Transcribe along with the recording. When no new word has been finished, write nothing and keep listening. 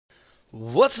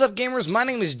What's up, gamers? My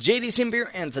name is JD Simp here,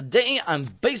 and today I'm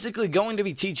basically going to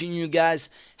be teaching you guys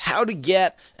how to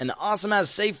get an awesome-ass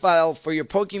save file for your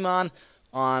Pokemon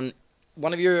on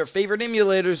one of your favorite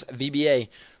emulators, VBA.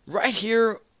 Right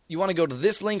here, you want to go to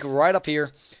this link right up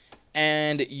here,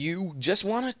 and you just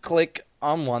want to click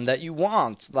on one that you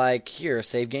want. Like here,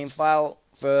 save game file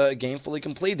for a game fully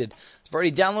completed. I've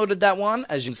already downloaded that one.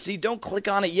 As you can see, don't click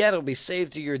on it yet. It'll be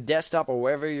saved to your desktop or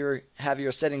wherever you have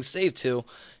your settings saved to.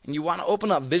 And you want to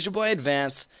open up Visual Boy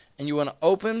Advance, and you want to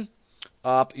open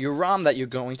up your ROM that you're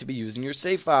going to be using your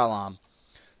save file on.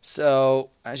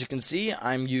 So, as you can see,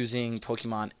 I'm using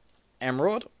Pokemon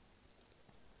Emerald,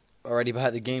 already by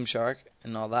the Game Shark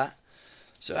and all that.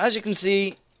 So, as you can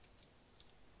see,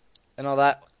 and all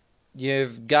that,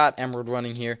 you've got Emerald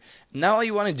running here. Now all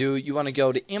you want to do, you want to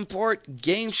go to Import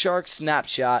Game Shark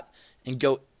Snapshot and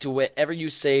go to wherever you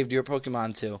saved your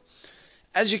Pokemon to.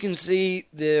 As you can see,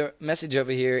 the message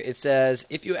over here, it says,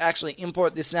 if you actually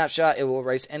import this snapshot, it will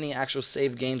erase any actual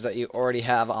saved games that you already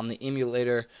have on the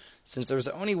emulator. Since there's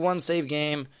only one save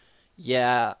game,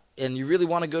 yeah, and you really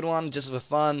want a good one just for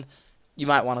fun, you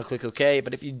might want to click OK.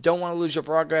 But if you don't want to lose your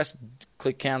progress,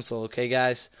 click Cancel, okay,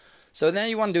 guys? So then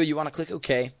you want to do, you want to click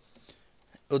OK.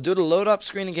 It'll do the load up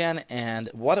screen again, and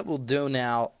what it will do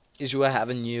now is you will have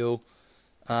a new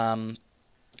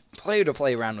player to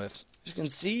play around with. As you can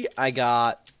see, I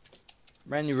got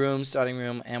brand new room, starting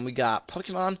room, and we got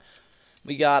Pokemon.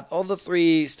 We got all the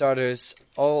 3 starters,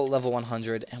 all level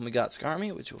 100, and we got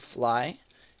Skarmy, which will fly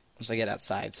once I get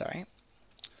outside, sorry.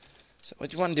 So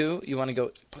what you want to do, you want to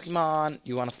go Pokemon,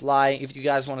 you want to fly. If you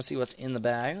guys want to see what's in the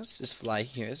bag, let's just fly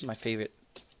here. This is my favorite.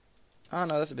 Oh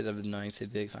no, that's a bit of an annoying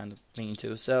big find thing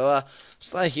too. So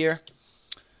fly here.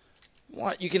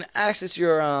 You can access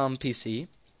your PC.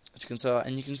 As you can see,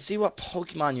 and you can see what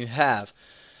Pokemon you have.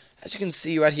 As you can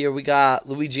see right here, we got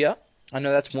Luigia. I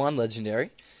know that's one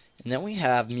legendary. And then we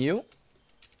have Mew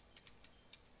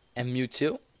and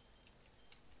Mewtwo,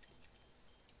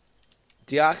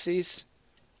 Deoxys,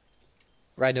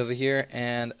 right over here,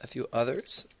 and a few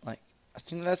others. Like I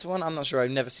think that's one. I'm not sure.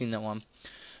 I've never seen that one.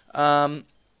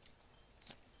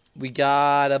 We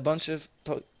got a bunch of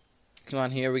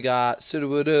Pokemon here. We got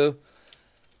Sudowoodo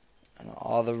and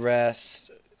all the rest.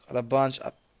 Got a bunch.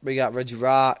 We got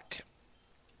Regirock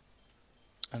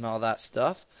and all that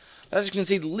stuff. As you can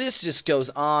see, the list just goes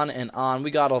on and on.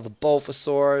 We got all the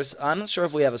Bulbasaurs. I'm not sure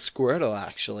if we have a Squirtle,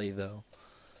 actually, though.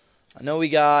 I know we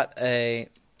got a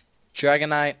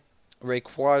Dragonite,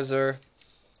 Rayquaza,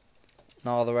 and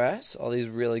all the rest. All these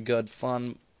really good,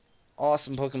 fun,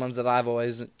 awesome Pokemons that I've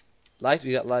always liked.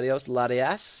 We got Latios,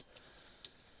 Latias.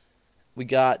 We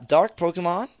got Dark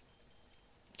Pokemon.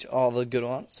 All the good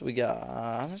ones. We got,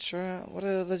 I'm not sure, what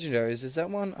are the legendaries? Is that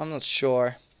one? I'm not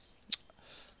sure.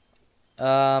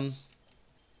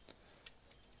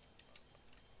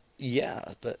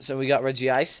 Yeah, but so we got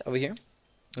Regice over here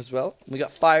as well. We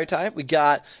got Fire type. We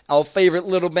got our favorite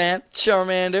little man,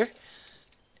 Charmander,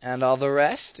 and all the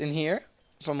rest in here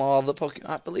from all the Pokemon.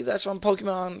 I believe that's from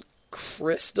Pokemon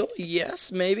Crystal.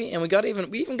 Yes, maybe. And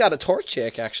we even got a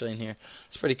Torchic actually in here.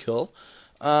 It's pretty cool.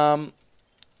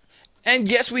 And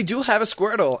yes, we do have a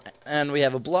Squirtle, and we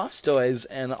have a Blastoise,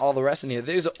 and all the rest in here.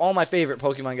 These are all my favorite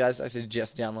Pokemon, guys. I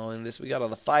suggest downloading this. We got all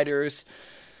the fighters.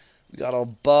 We got all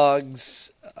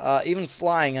bugs. Even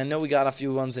flying. I know we got a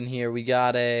few ones in here. We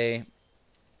got a...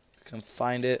 I can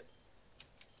find it.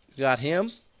 We got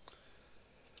him.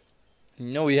 You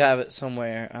know we have it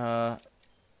somewhere.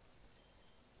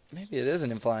 Maybe it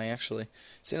isn't in flying, actually.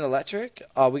 It's in electric.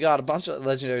 We got a bunch of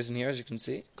legendaries in here, as you can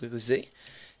quickly see.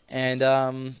 And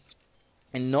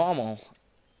normal.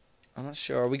 I'm not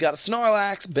sure. We got a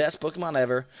Snorlax, best Pokemon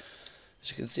ever, as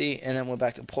you can see. And then we're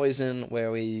back to Poison,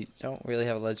 where we don't really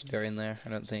have a legendary in there, I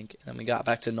don't think. And then we got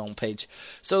back to normal page.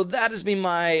 So that has been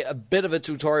a bit of a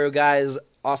tutorial, guys.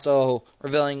 Also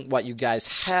revealing what you guys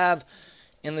have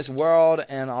in this world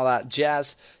and all that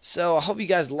jazz. So I hope you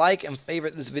guys like and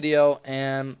favorite this video,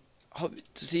 and hope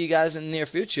to see you guys in the near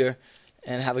future.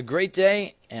 And have a great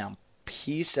day, and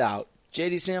peace out.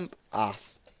 JD Simp, off.